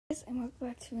guys, and welcome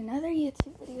back to another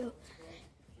YouTube video.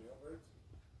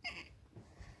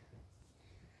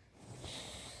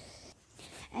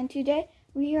 And today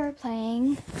we are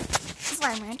playing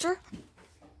Slime Rancher.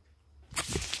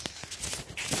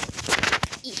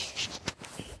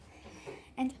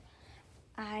 And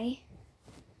I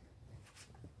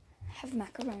have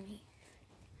macaroni.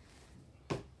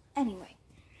 Anyway,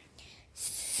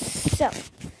 so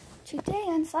today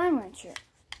on Slime Rancher,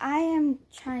 I am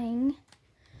trying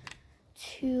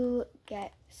to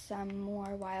get some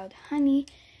more wild honey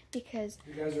because...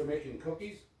 You guys are making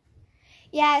cookies?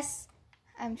 Yes,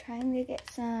 I'm trying to get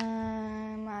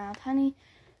some wild honey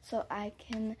so I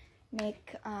can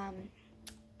make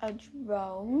a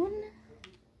drone.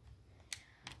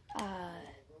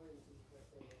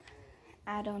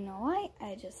 I don't know why,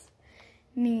 I just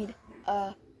need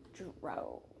a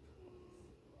drone.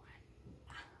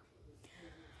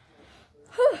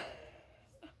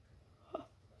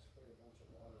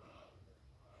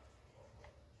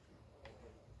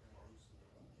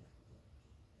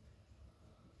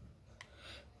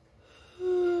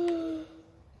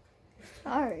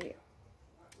 Sorry.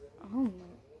 Oh my.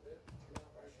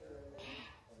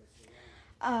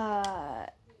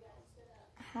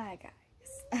 Hi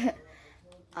guys.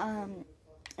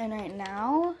 And right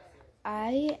now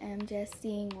I am just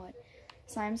seeing what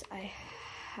slimes I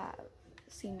have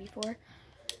seen before,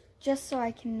 just so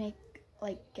I can make,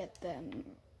 get them,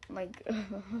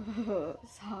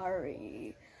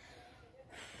 sorry.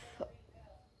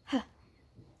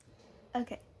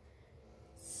 Okay.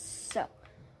 So,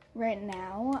 right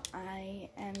now, I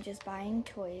am just buying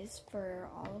toys for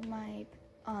all of my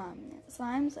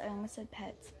slimes. I almost said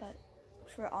pets, but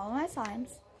for all of my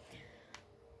slimes.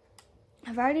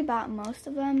 I've already bought most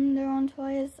of them their own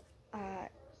toys. I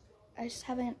just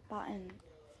haven't bought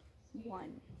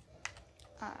one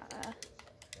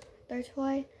their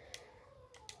toy.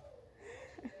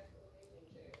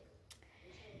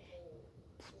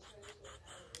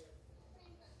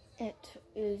 It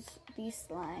is these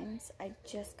slimes. I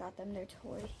just got them their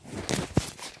toy.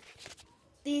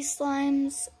 These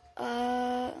slimes,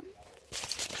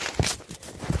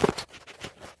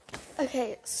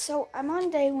 okay, so I'm on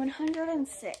day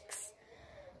 106.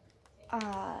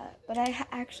 But I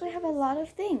actually have a lot of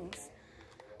things.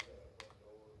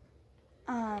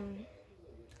 I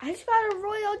just got a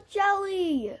royal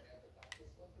jelly.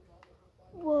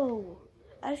 Whoa,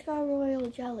 I just got a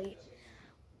royal jelly.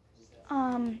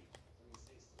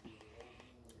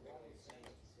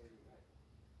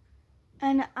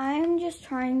 And I'm just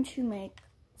trying to make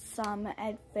some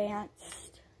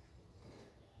advanced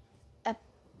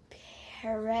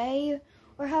apparel,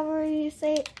 or however you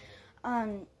say it.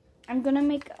 I'm gonna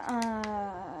make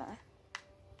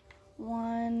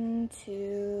 1,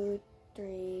 2,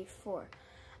 3, 4.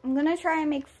 I'm gonna try and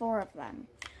make 4 of them.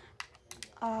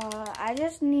 I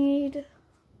just need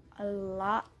a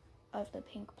lot of the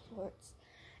pink plorts.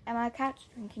 And my cat's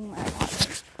drinking my water.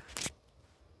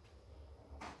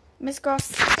 Miss Girl,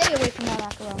 stay away from my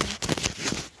macaroni.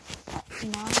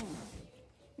 No.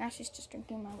 Now she's just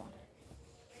drinking my water.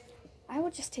 I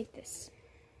will just take this.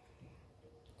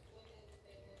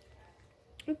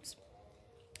 Oops.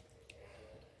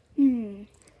 Kind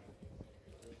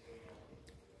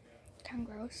of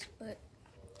gross, but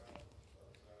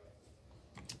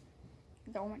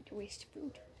I don't want to waste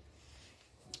food.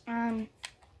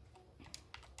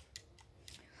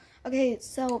 Okay,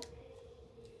 so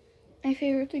my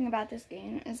favorite thing about this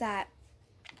game is that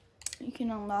you can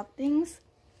unlock things.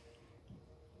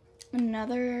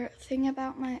 Another thing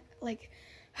about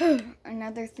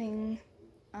another thing,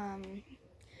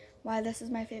 why this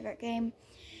is my favorite game,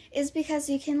 is because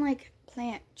you can,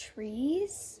 plant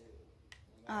trees,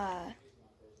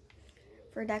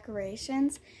 for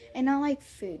decorations, and not,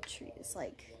 food trees,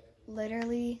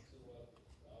 literally.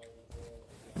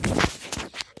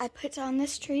 I put on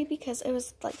this tree because it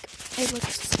was, it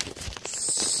looks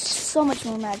so much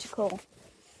more magical.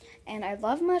 And I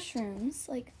love mushrooms.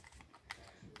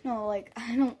 No, I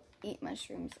don't eat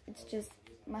mushrooms. It's just,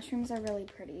 mushrooms are really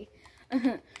pretty.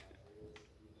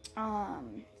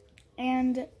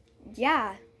 And,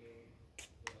 yeah.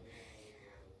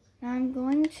 Now I'm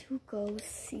going to go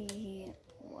see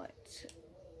what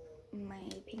my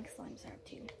pink slimes are up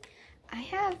to. I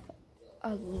have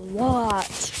a lot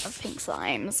of pink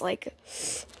slimes,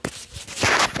 so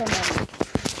many.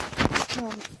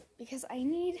 Because I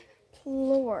need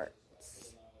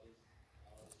plorts.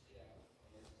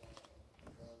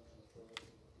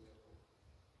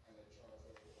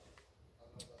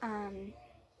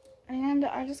 And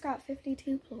I just got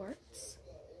 52 plorts.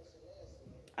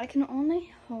 I can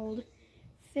only hold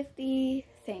 50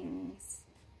 things.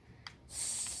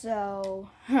 So,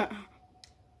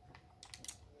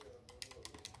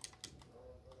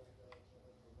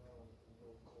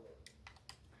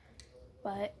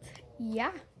 but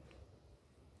yeah.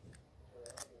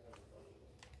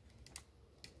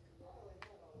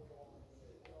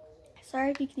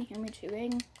 Sorry if you can hear me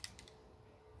chewing.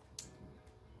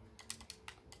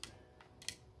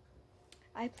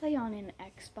 I play on an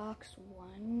Xbox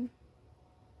One.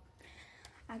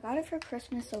 I got it for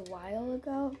Christmas a while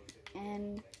ago,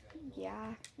 and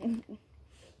yeah.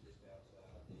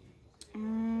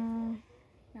 Now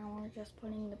we're just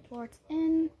putting the ports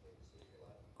in.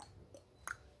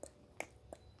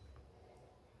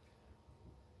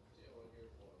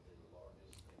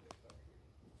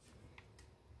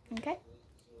 Okay.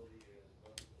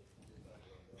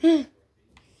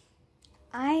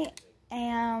 I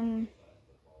am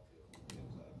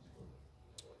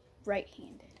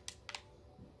right-handed.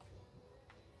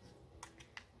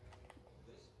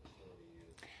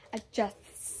 I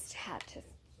just had to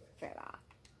say that.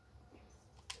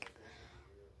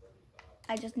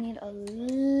 I just need a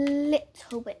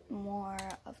little bit more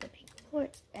of the pink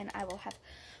ports, and I will have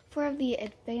 4 of the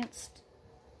advanced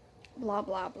blah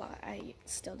blah blah. I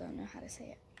still don't know how to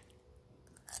say it.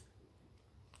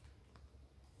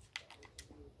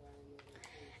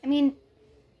 I mean,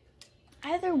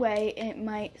 either way, it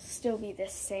might still be the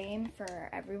same for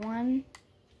everyone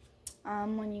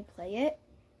when you play it.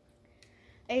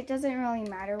 It doesn't really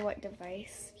matter what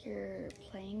device you're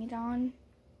playing it on.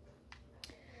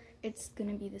 It's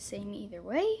gonna be the same either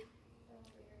way.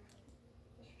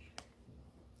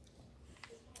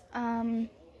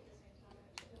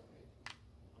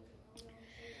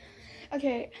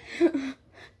 Okay.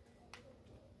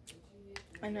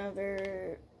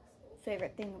 Another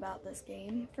favorite thing about this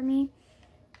game for me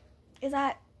is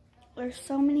that there's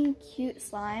so many cute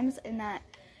slimes, and that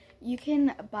you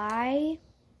can buy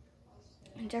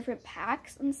different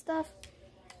packs and stuff,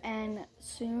 and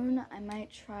soon I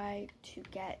might try to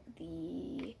get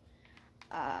the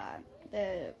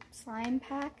slime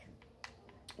pack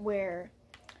where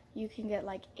you can get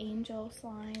like angel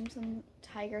slimes and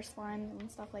tiger slimes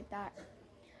and stuff like that.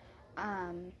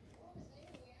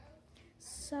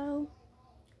 So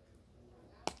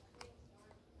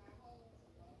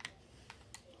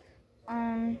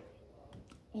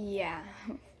yeah.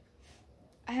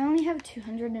 I only have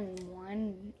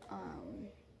 $201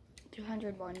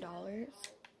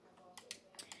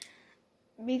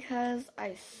 because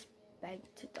I spent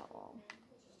it all.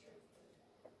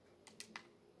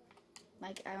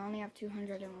 Like, I only have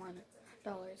 $201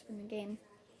 in the game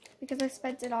because I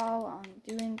spent it all on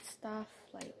doing stuff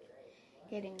like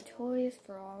getting toys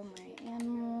for all my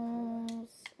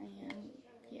animals and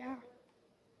yeah,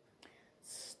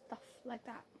 stuff like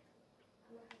that.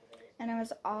 And I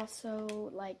was also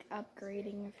like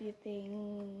upgrading a few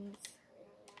things.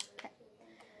 Okay.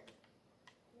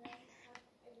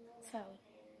 So,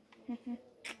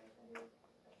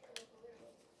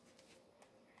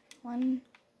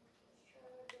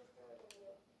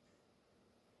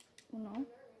 uno.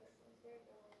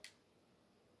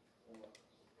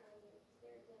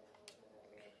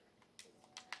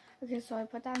 Okay, so I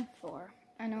put down 4.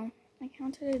 I know I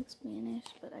counted in Spanish,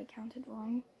 but I counted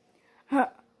wrong.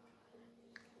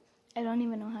 I don't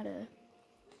even know how to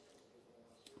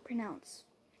pronounce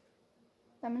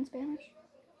them in Spanish.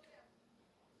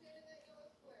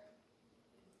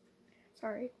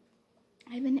 Sorry.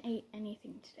 I haven't ate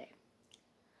anything today.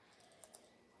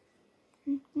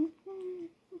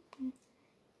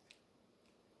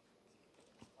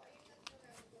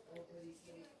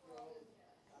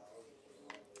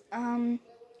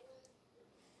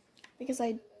 Because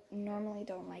I normally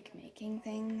don't like making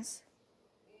things.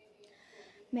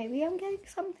 Maybe I'm getting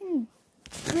something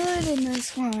good in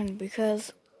this one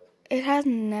because it has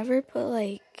never put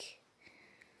like,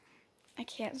 I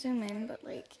can't zoom in, but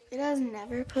like, it has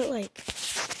never put like,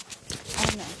 I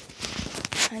don't know,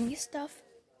 honey stuff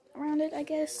around it, I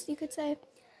guess you could say.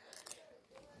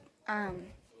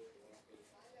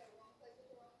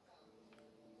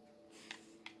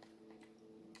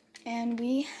 And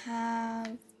we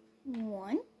have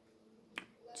 1,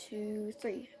 2,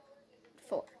 3,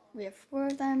 4. We have 4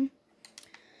 of them.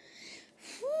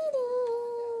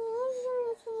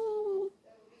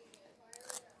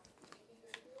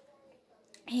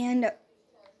 And,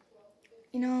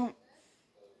 you know,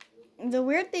 the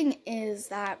weird thing is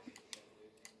that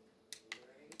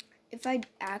if I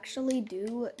actually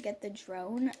do get the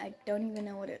drone, I don't even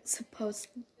know what it's supposed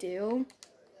to do.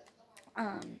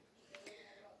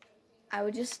 I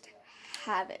would just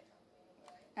have it.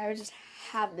 I would just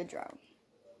have the drone.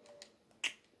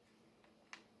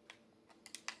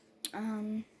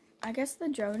 I guess the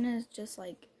drone is just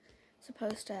like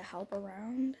supposed to help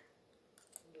around,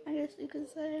 I guess you could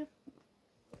say.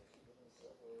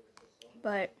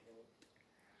 But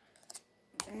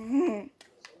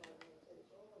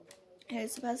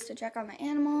it's supposed to check on the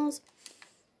animals.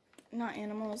 Not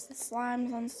animals, the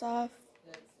slimes and stuff.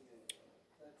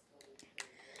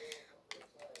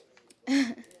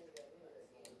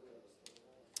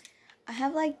 I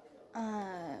have like,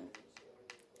 I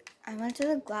went to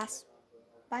the glass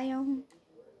biome,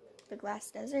 the glass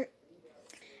desert,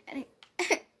 and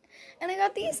and I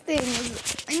got these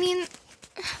things. I mean,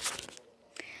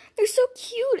 they're so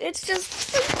cute. It's just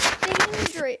so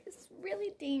dangerous,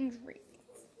 really dangerous.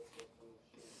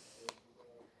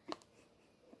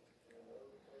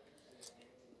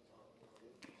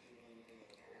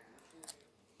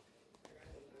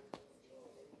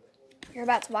 You're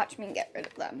about to watch me get rid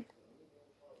of them.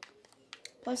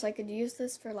 Plus, I could use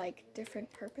this for like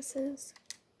different purposes.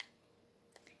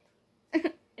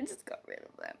 I just got rid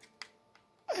of them.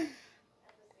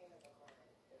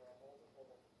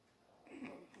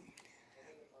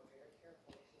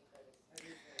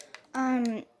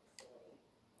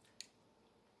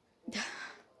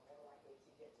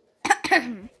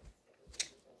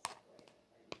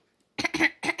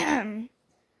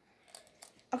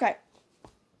 Okay.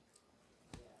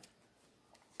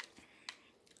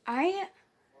 I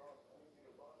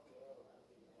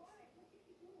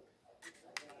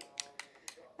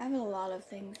have a lot of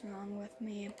things wrong with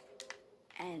me.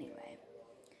 Anyway,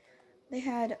 they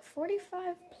had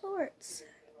 45 plorts.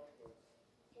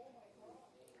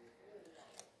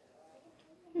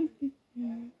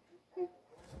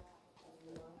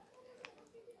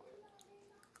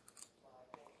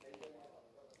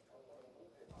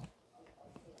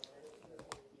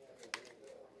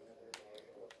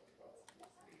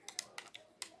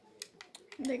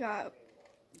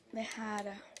 They had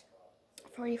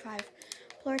 45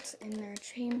 plorts in their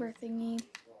chamber thingy.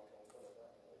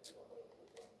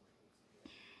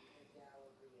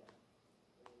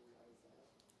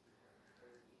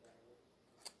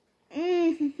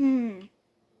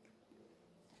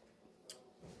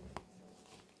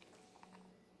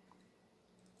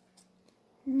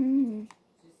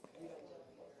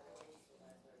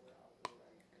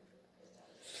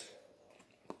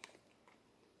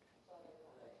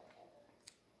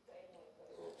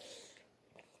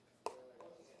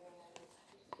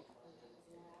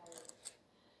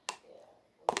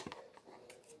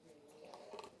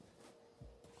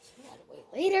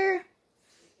 Later.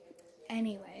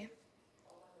 Anyway,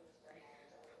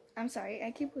 I'm sorry, I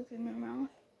keep looking in my mouth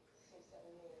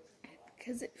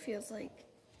because it feels like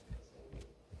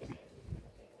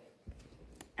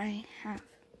I have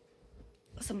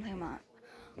something on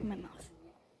my mouth.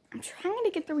 I'm trying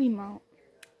to get the remote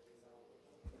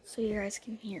so you guys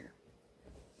can hear.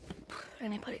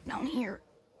 And I put it down here,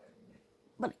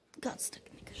 but it got stuck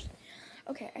in the cushion.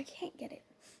 Okay, I can't get it.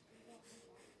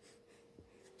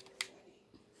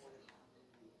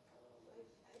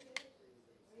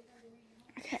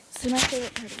 Okay, so my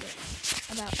favorite part of it,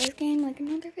 about this game, like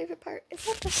another favorite part, is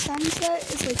that the sunset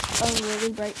is like a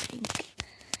really bright pink,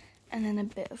 and then a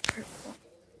bit of purple.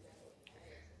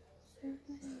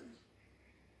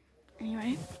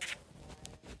 Anyway,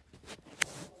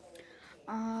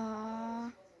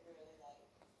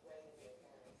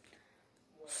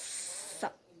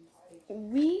 so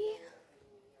we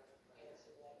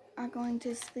are going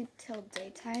to sleep till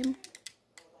daytime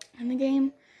in the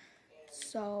game.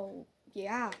 So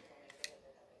yeah.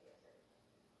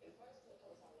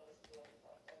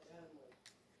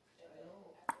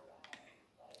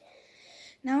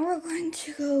 Now we're going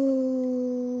to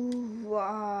go,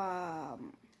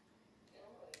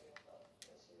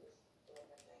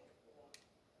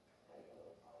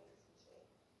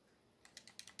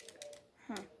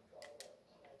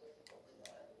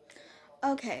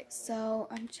 Okay, so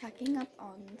I'm checking up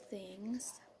on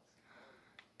things.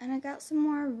 And I got some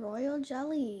more royal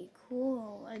jelly.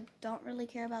 Cool. I don't really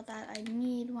care about that. I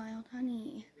need wild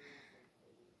honey.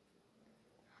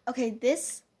 Okay,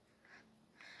 this,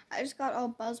 I just got all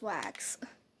buzzwax.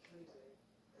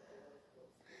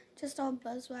 Just all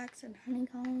buzzwax and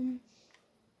honeycomb.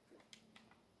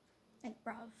 Like,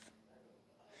 bruv.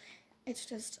 It's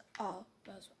just all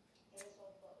buzzwax.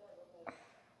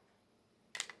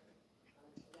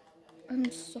 I'm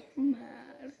so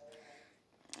mad.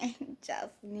 I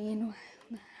just need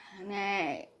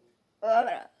wild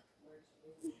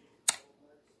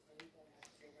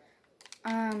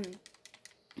honey.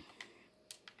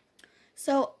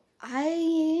 So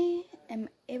I am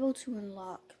able to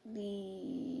unlock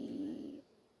the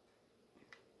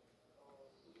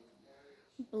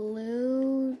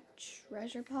blue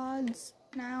treasure pods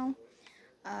now.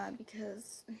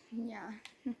 Because, yeah,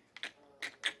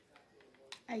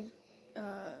 I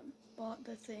bought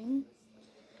the thing.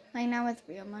 Like now with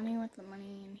real money, with the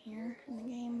money in here in the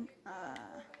game.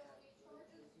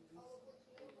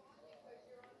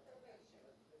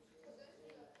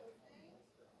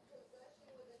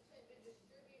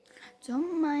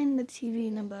 Don't mind the TV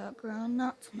in the background.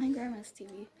 That's my grandma's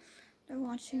TV. They're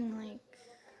watching like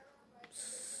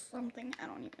something. I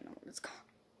don't even know what it's called.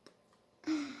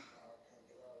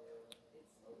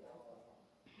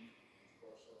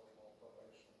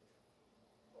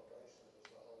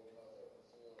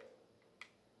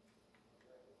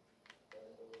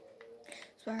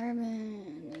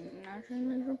 Swerving,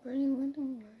 naturally for pretty with the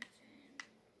words.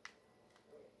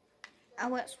 Oh,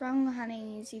 what's wrong,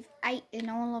 honeys? You've eaten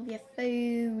all of your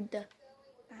food. That's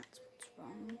what's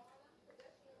wrong.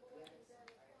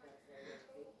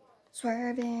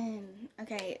 Swerving.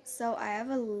 Okay, so I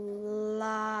have a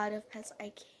lot of pets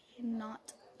I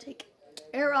cannot take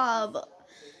care of.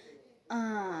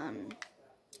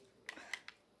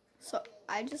 So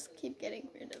I just keep getting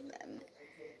rid of them.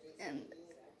 And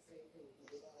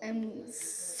I'm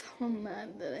so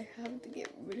mad that I have to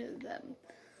get rid of them.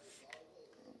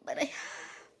 But I have to.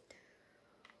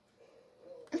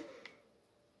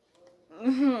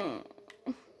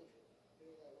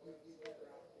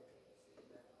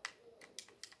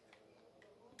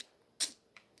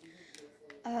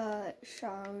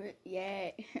 Sean,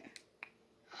 yay.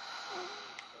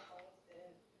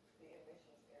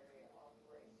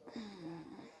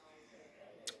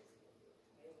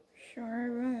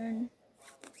 Sure run.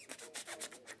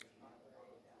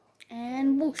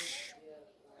 And whoosh.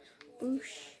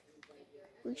 Whoosh.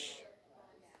 Whoosh.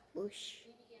 Whoosh.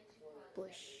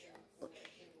 Whoosh. Whoosh.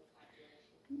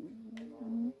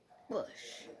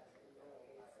 Bush.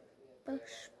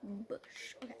 Bush.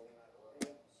 Bush. Okay.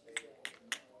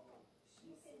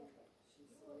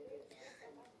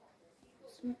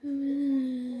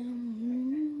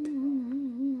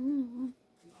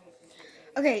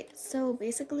 Okay, so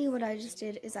basically what I just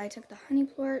did is I took the honey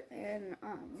plort and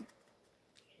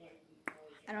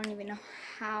I don't even know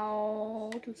how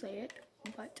to say it,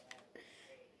 but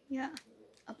yeah,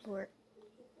 a plort.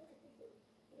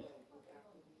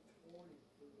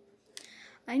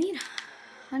 I need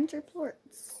 100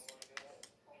 plorts.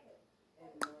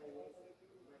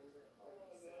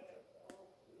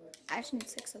 I just need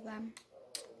 6 of them.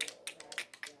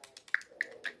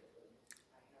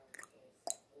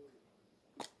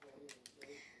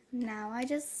 Now I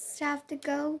just have to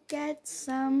go get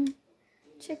some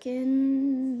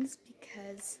chickens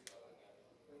because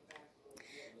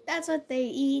that's what they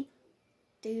eat.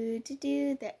 Their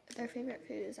favorite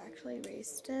food is actually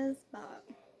roasted, but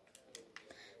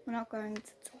we're not going to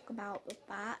talk about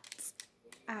that.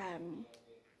 I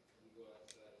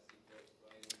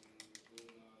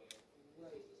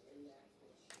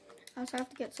also have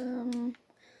to get some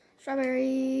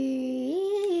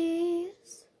strawberries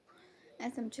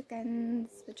and some chickens,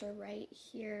 which are right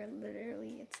here.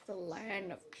 Literally, it's the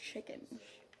land of chickens.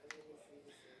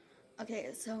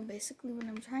 Okay, so basically what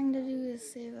I'm trying to do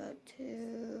is save up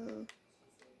to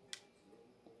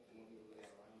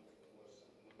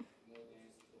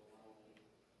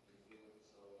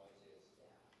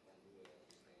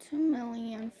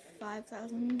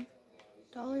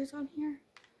 $2,005,000 on here.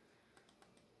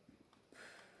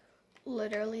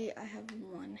 Literally, I have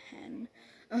one hen.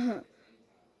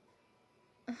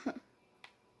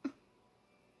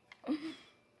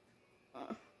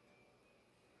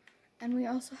 And I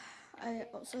also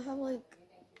have like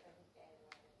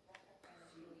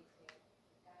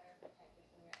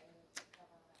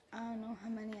I don't know how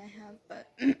many I have,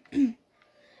 but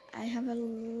I have a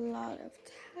lot of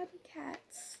tabby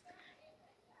cats.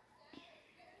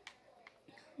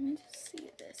 Let me just see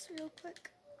this real quick.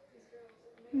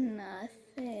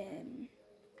 Nothing.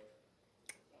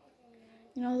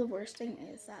 You know, the worst thing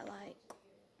is that, like,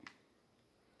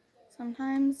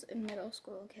 sometimes in middle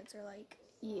school, kids are like,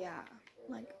 yeah,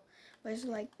 like, boys are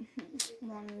like,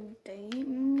 one date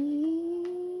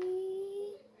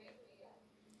me?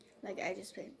 Like, I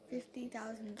just paid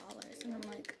 $50,000, and I'm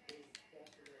like,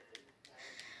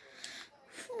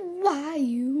 why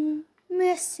you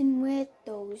messing with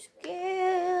those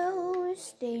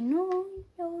girls? They know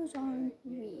those aren't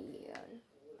real.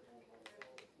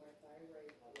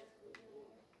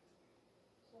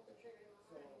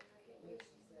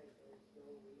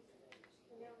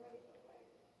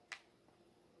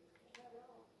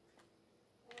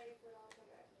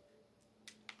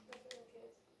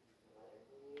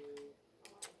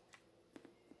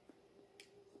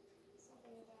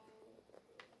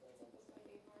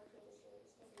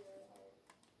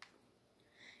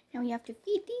 Now we have to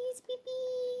feed these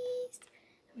babies.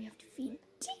 We have to feed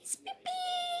these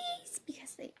babies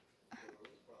because they.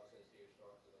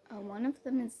 Oh, one of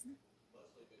them is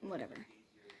whatever.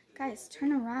 Guys,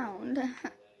 turn around.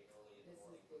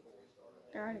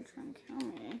 They're already trying to kill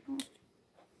me.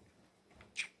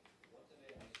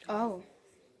 Oh.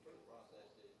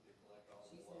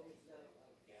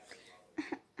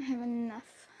 I have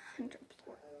enough 100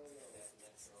 plorts.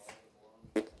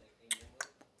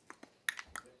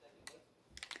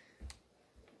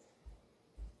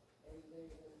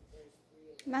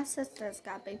 My sister's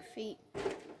got big feet.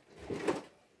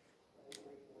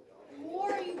 Who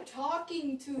are you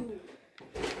talking to?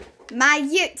 My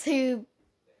YouTube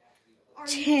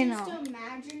channel. Are you just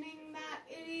imagining that,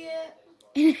 idiot?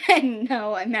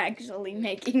 No, I'm actually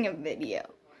making a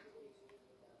video.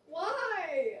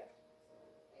 Why?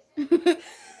 Are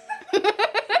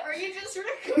you just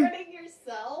recording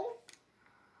yourself?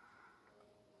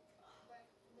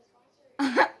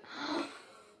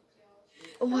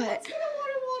 What? Who's gonna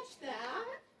want to watch that?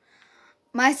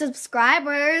 My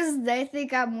subscribers, they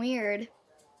think I'm weird.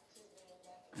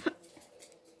 I'm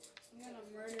gonna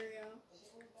murder you.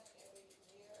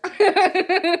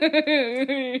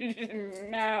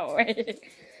 No. Okay.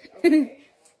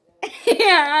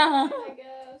 Yeah. I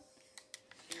guess.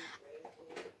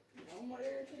 No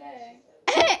murder today.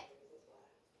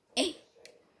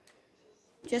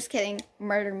 Just kidding.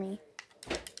 Murder me.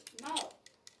 No.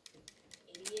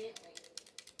 Idiot.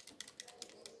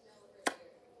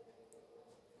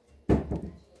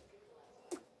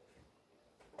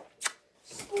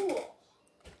 School.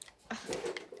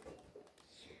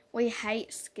 We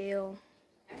hate school.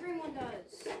 Everyone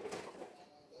does.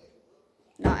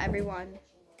 Not everyone.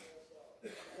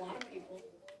 A lot of people.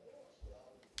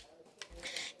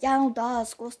 Ja, no, duh,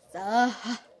 school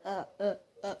sucks.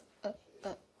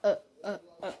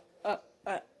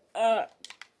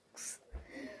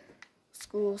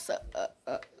 School sucks.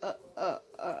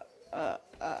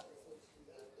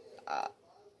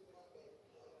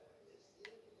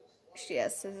 She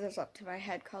has scissors up to my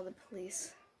head. Call the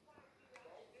police.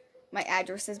 My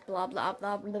address is blah blah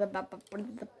blah blah blah blah blah.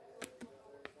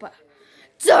 Blah.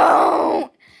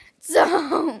 Don't.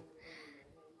 Stop.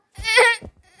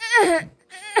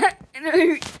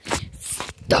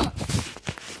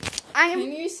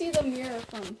 Can you see the mirror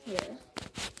from here?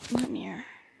 What mirror?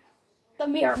 The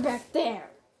mirror back there.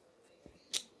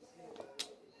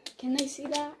 Can they see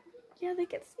that? Yeah, they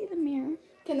can see the mirror.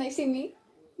 Can they see me?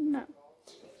 No.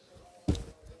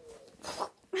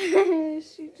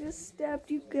 She just stabbed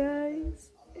you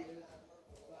guys.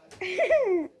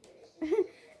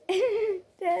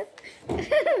 Death.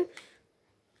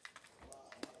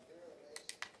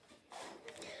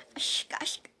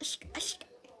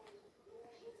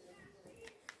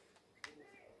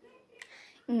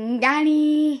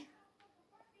 Daddy.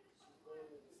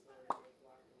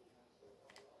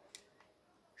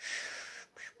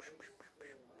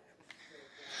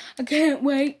 I can't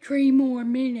wait 3 more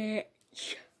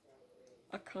minutes.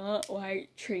 I can't wait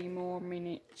 3 more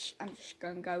minutes. I'm just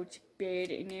gonna go to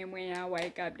bed, and then when I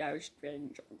wake up, those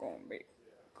things are gonna be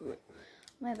good.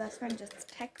 My best friend just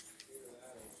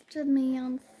texted me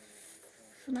on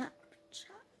Snapchat.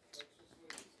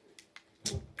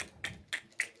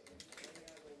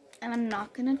 And I'm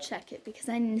not gonna check it because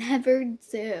I never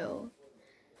do.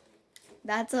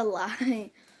 That's a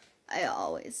lie. I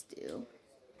always do.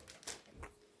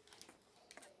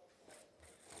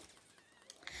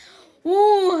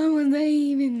 Oh, what was I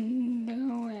even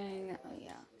doing? Oh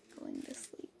yeah, going to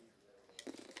sleep.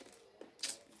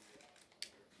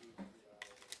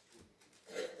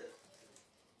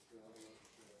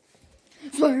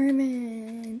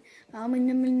 Swerving. I'm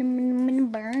gonna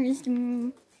burst.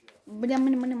 I'm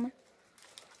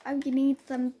gonna eat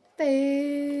some food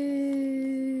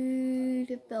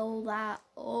to fill that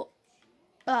up.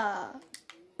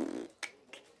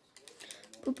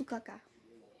 Poo poo caca.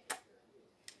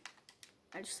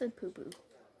 I just said poo poo.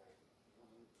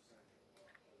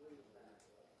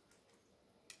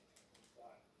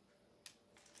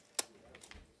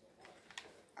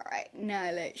 Alright,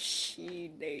 now let's see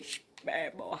this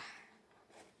bad boy.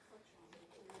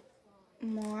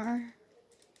 More.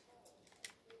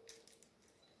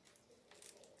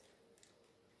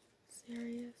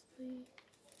 Seriously?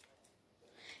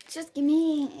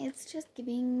 It's just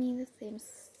giving me the same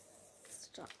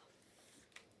stuff.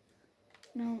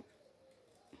 No.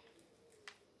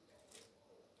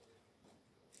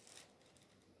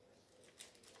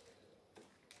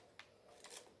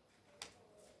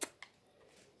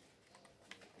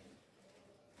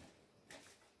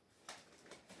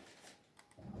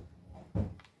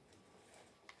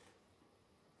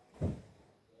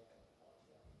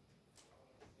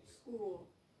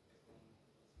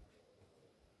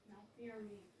 Hear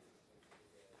me.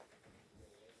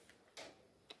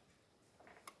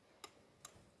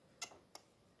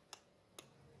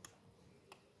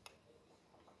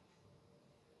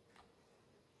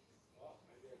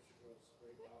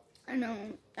 I know.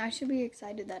 I should be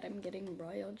excited that I'm getting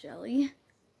royal jelly.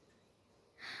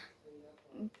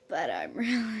 But I'm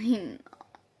really not.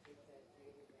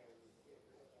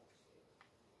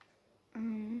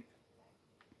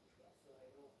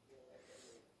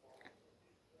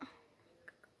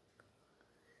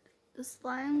 The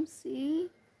slime, see?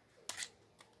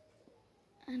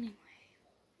 Anyway.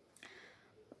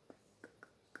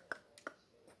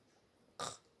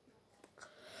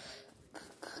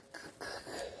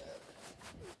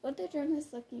 What the drone is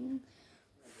looking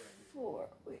for.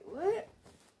 Wait, what?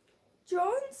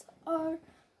 Drones are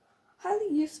highly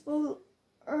useful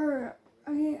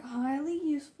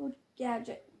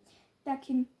gadget that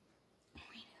can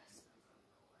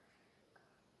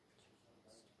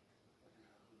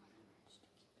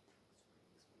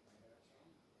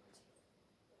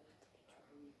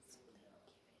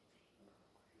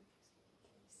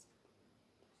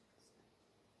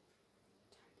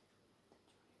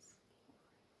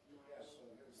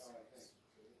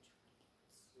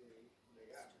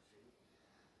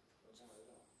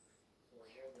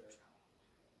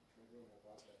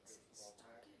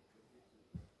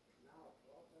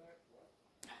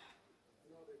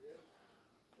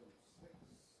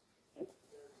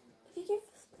if you give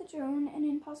the drone an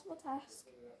impossible task,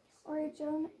 or a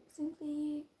drone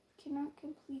simply cannot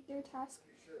complete their task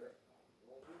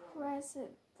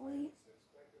presently,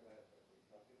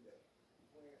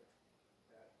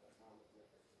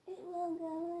 it will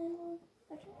go.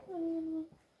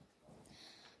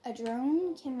 A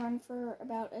drone can run for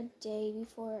about a day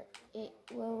before it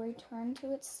will return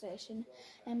to its station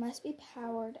and must be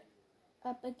powered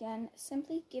up again.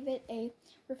 Simply give it a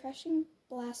refreshing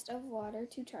blast of water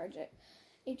to charge it.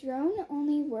 A drone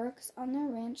only works on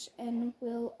the ranch and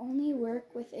will only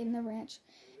work within the ranch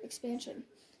expansion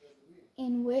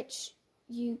in which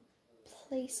you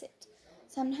place it.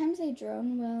 Sometimes a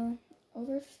drone will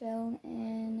overfill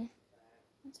in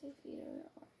feeder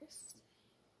or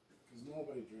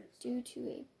nobody drinks due to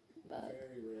a bug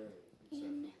very rarely.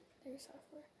 in their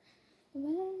software.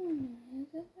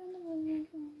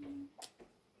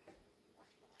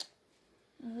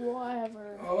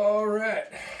 Whatever. All right,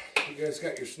 you guys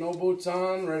got your snow boots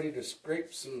on, ready to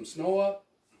scrape some snow up?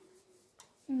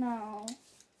 No.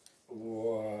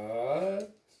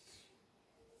 What?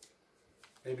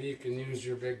 Maybe you can use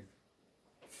your big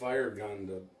fire gun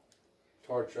to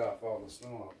torch off all the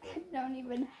snow up I there. don't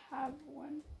even have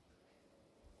one.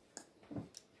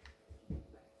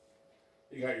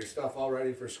 You got your stuff all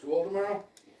ready for school tomorrow?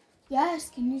 Yes,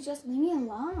 can you just leave me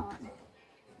alone?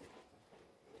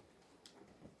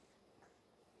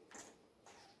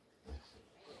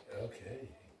 Okay.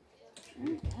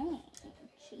 Okay.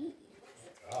 Jeez.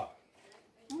 God.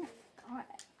 Oh my god.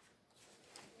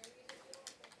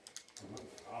 Oh my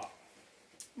God.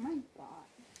 Oh my god.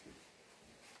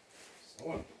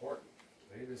 So important.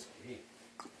 Play this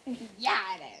game.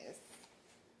 Yeah, it is.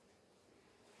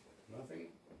 Nothing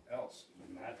else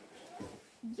matters.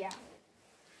 Yeah.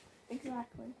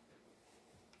 Exactly.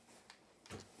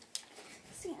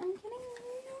 See, I'm getting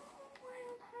no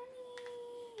wild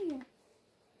honey.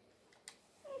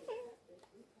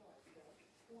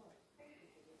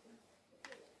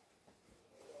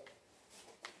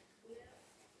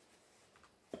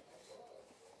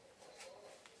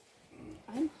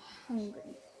 I'm hungry.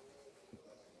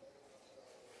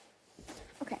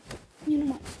 Okay, you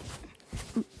know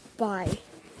what? Bye.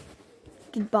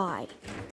 Goodbye.